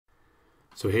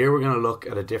So here we're going to look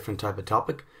at a different type of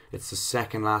topic. It's the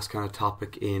second last kind of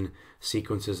topic in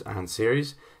sequences and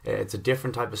series. It's a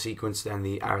different type of sequence than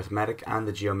the arithmetic and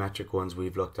the geometric ones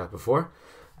we've looked at before.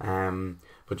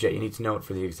 But yeah, you need to know it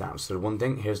for the exam. So the one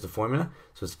thing, here's the formula.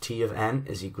 So it's t of n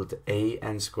is equal to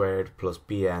an squared plus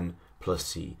bn plus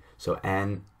c. So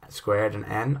n squared and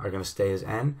n are going to stay as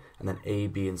n, and then a,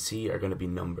 b, and c are going to be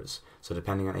numbers. So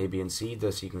depending on a, b, and c,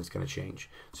 the sequence is going to change.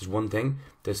 So just one thing,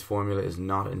 this formula is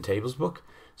not in tables book.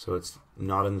 So it's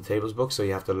not in the tables book, so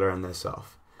you have to learn this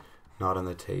off. Not in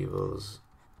the tables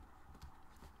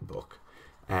book.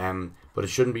 But it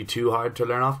shouldn't be too hard to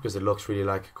learn off because it looks really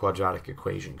like a quadratic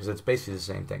equation, because it's basically the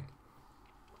same thing.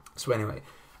 So anyway,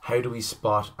 how do we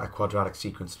spot a quadratic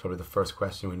sequence? Is probably the first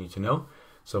question we need to know.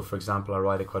 So for example, I'll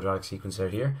write a quadratic sequence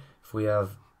out here. If we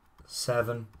have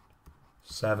 7,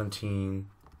 17,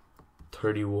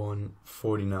 31,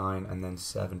 49, and then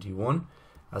 71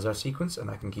 as our sequence, and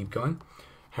I can keep going.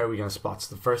 How are we going to spot?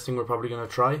 So the first thing we're probably going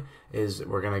to try is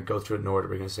we're going to go through it in order.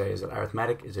 We're going to say, is it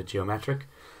arithmetic? Is it geometric?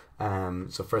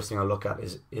 So first thing I'll look at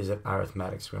is it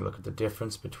arithmetic? So we're going to look at the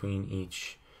difference between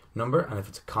each number, and if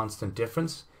it's a constant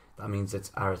difference, that means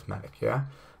it's arithmetic, yeah?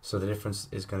 So the difference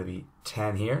is going to be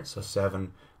 10 here, so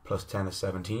 7 plus 10 is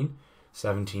 17.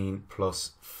 17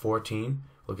 plus 14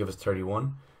 will give us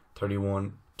 31.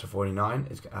 31 to 49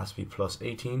 it has to be plus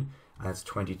 18, and it's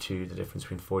 22, the difference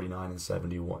between 49 and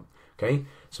 71. Okay,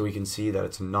 so we can see that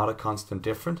it's not a constant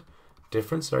difference,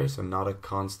 so not a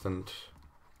constant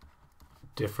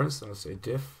difference. I'll say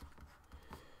diff.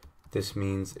 This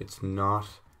means it's not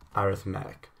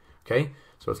arithmetic. Okay,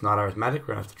 so it's not arithmetic.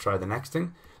 We're going to have to try the next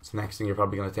thing. So next thing you're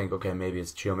probably going to think, okay, maybe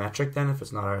it's geometric then if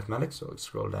it's not arithmetic. So let's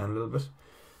scroll down a little bit,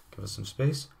 give us some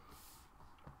space.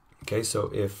 Okay,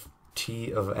 so if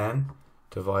t of n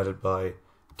divided by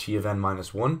t of n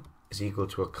minus 1 is equal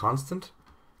to a constant,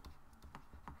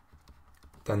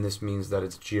 then this means that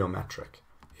it's geometric.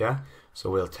 Yeah,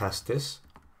 so we'll test this.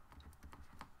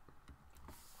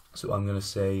 So I'm going to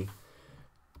say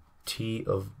t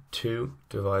of 2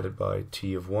 divided by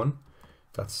t of 1,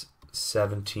 that's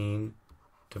 17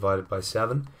 divided by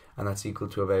 7, and that's equal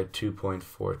to about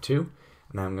 2.42. And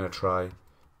now I'm going to try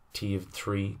t of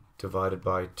 3 divided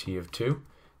by t of 2,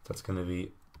 that's going to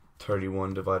be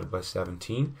 31 divided by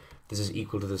 17. This is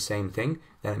equal to the same thing,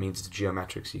 then it means it's a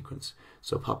geometric sequence.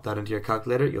 So pop that into your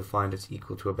calculator, you'll find it's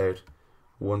equal to about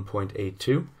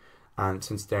 1.82, and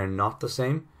since they're not the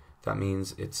same, that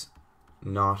means it's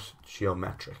not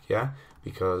geometric, yeah?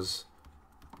 Because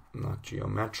not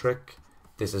geometric,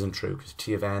 this isn't true, because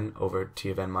t of n over t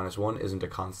of n minus 1 isn't a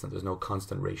constant, there's no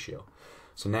constant ratio.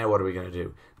 So now what are we going to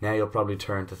do? Now you'll probably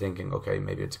turn to thinking, okay,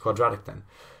 maybe it's quadratic then.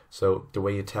 So the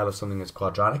way you tell if something is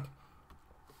quadratic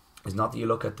is not that you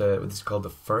look at this is called the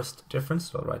first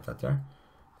difference, so I'll write that there.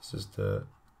 This is the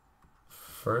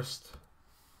first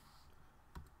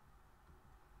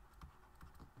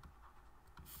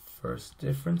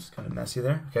difference, kind of messy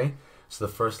there, okay? So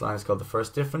the first line is called the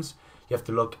first difference. You have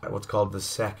to look at what's called the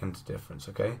second difference,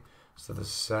 okay? So the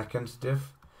second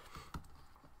diff,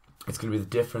 it's going to be the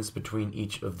difference between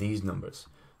each of these numbers.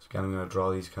 So again, I'm going to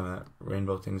draw these kind of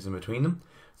rainbow things in between them.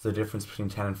 So the difference between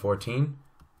 10 and 14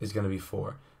 is going to be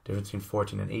 4. The difference between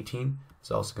 14 and 18 is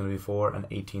also going to be 4, and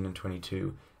 18 and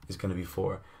 22 is going to be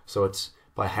 4. So it's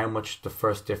by how much the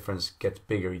first difference gets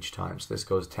bigger each time. So this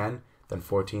goes 10, then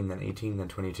 14, then 18, then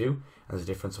 22, and there's a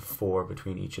difference of 4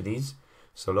 between each of these.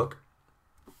 So look,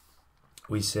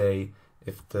 we say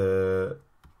if the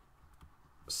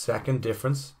second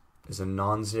difference is a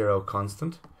non-zero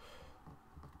constant,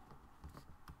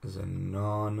 so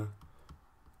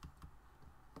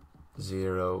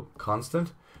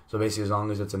basically as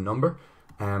long as it's a number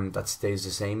that stays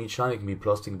the same each time, it can be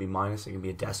plus, it can be minus, it can be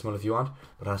a decimal if you want,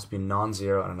 but it has to be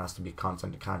non-zero and it has to be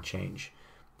constant, it can't change.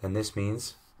 Then this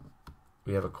means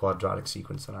we have a quadratic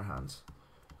sequence in our hands.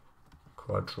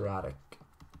 Quadratic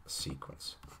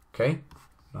sequence. Okay?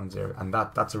 Non-zero. And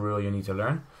that's a rule you need to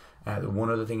learn.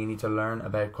 One other thing you need to learn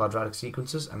about quadratic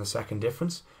sequences and the second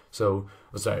difference. So,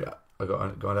 sorry, I'll go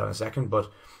on that in a second,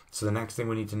 but so the next thing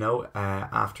we need to know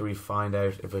after we find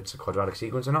out if it's a quadratic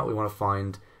sequence or not, we want to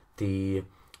find the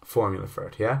formula for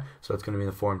it, yeah? So it's going to be in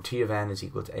the form t of n is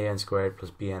equal to an squared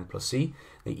plus bn plus c.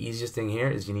 The easiest thing here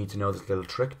is you need to know this little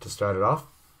trick to start it off.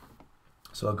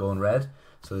 So I'll go in red.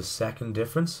 So the second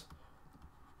difference,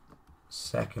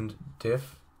 second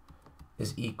diff,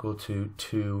 is equal to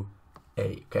 2a.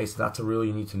 Okay, so that's a rule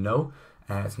you need to know.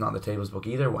 It's not in the tables book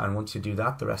either, and once you do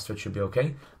that, the rest of it should be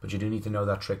okay, but you do need to know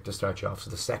that trick to start you off. So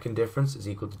the second difference is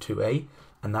equal to 2a,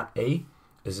 and that a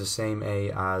is the same a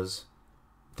as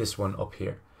this one up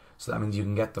here. So that means you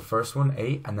can get the first one,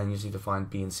 a, and then you just need to find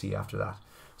b and c after that.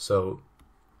 So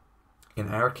in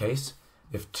our case,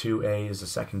 if 2a is the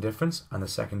second difference, and the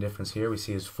second difference here we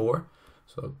see is 4,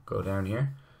 so go down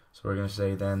here. So we're going to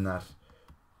say then that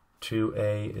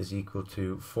 2a is equal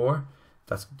to 4.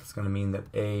 That's going to mean that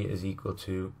a is equal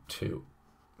to 2.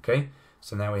 Okay,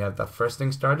 so now we have that first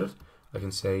thing started. I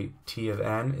can say t of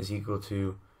n is equal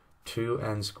to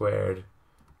 2n squared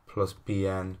plus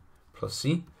bn plus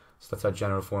c. So that's our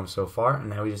general form so far, and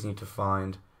now we just need to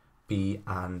find b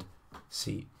and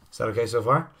c. Is that okay so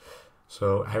far?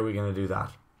 So how are we going to do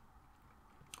that?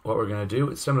 What we're going to do,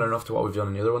 it's similar enough to what we've done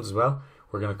in the other ones as well.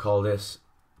 We're going to call this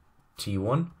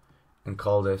T1 and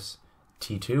call this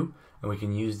T2, and we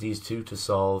can use these two to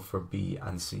solve for B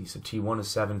and C. So T1 is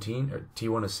 17, or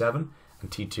T1 is 7,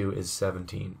 and T2 is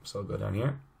 17. So I'll go down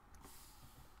here.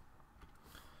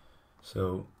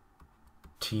 So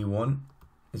T1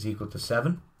 is equal to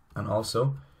 7, and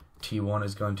also T1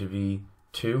 is going to be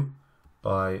 2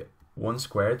 by 1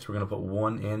 squared, so we're going to put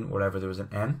 1 in wherever there was an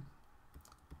n,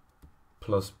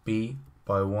 plus b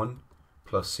by 1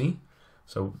 plus c.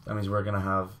 So that means we're going to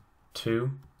have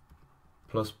 2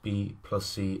 plus b plus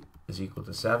c is equal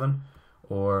to 7,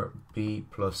 or b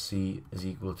plus c is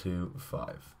equal to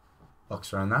 5.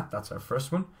 Box around that, that's our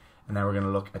first one. And now we're going to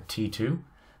look at T2.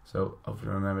 So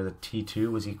hopefully remember that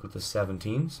T2 was equal to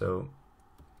 17, so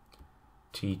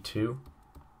T2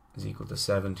 is equal to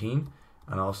 17.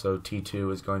 And also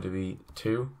T2 is going to be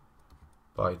 2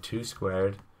 by 2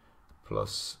 squared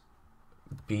plus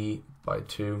b by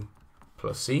 2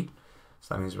 plus c.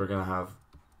 So that means we're going to have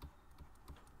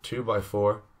 2 by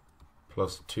 4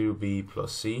 plus 2b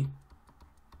plus c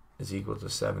is equal to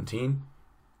 17.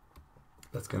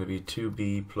 That's going to be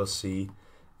 2b plus c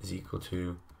is equal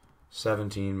to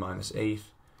 17 minus 8,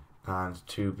 and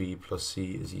 2b plus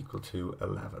c is equal to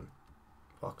 11.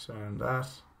 Box around that.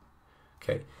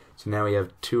 Okay, so now we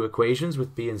have two equations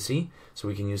with b and c, so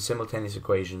we can use simultaneous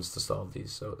equations to solve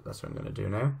these. So that's what I'm going to do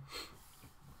now.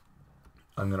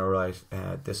 I'm going to write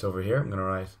this over here. I'm going to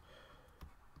write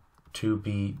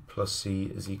 2b plus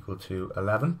c is equal to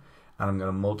 11, and I'm going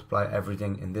to multiply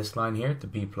everything in this line here, the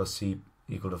b plus c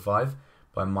equal to 5,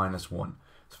 by minus 1.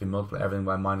 So if we multiply everything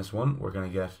by minus 1, we're going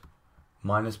to get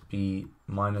minus b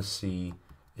minus c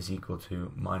is equal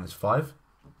to minus 5.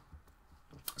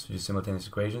 So we do simultaneous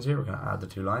equations here. We're going to add the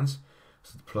two lines.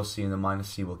 So the plus c and the minus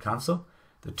c will cancel.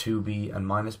 The 2b and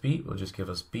minus b will just give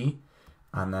us b.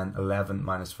 And then 11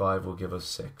 minus 5 will give us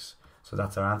 6. So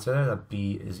that's our answer there, that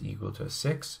b is equal to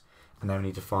 6. And now we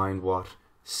need to find what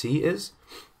c is.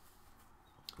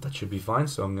 That should be fine.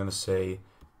 So I'm going to say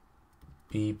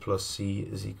b plus c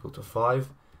is equal to 5.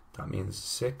 That means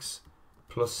 6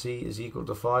 plus c is equal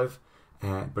to 5.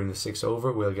 Bring the 6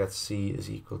 over, we'll get c is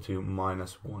equal to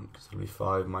minus 1, because it'll be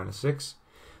 5 minus 6.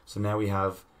 So now we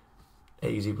have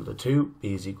a is equal to 2,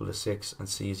 b is equal to 6, and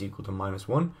c is equal to minus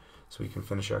 1. So we can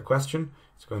finish our question.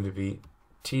 It's going to be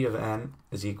t of n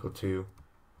is equal to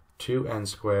 2n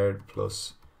squared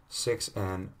plus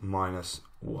 6n minus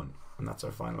 1. And that's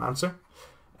our final answer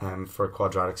for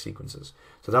quadratic sequences.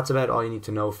 So that's about all you need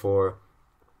to know for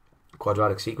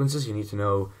quadratic sequences. You need to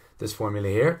know this formula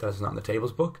here, that's not in the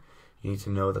tables book. You need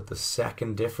to know that the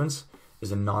second difference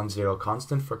is a non-zero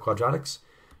constant for quadratics.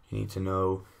 You need to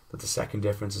know that the second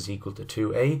difference is equal to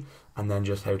 2a, and then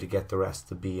just how to get the rest,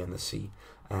 the b and the c.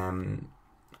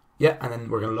 Yeah, and then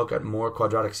we're going to look at more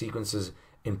quadratic sequences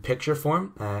in picture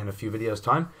form in a few videos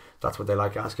time. That's what they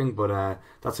like asking, but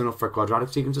that's enough for quadratic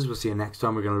sequences. We'll see you next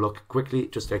time. We're going to look quickly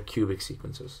just at cubic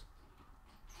sequences.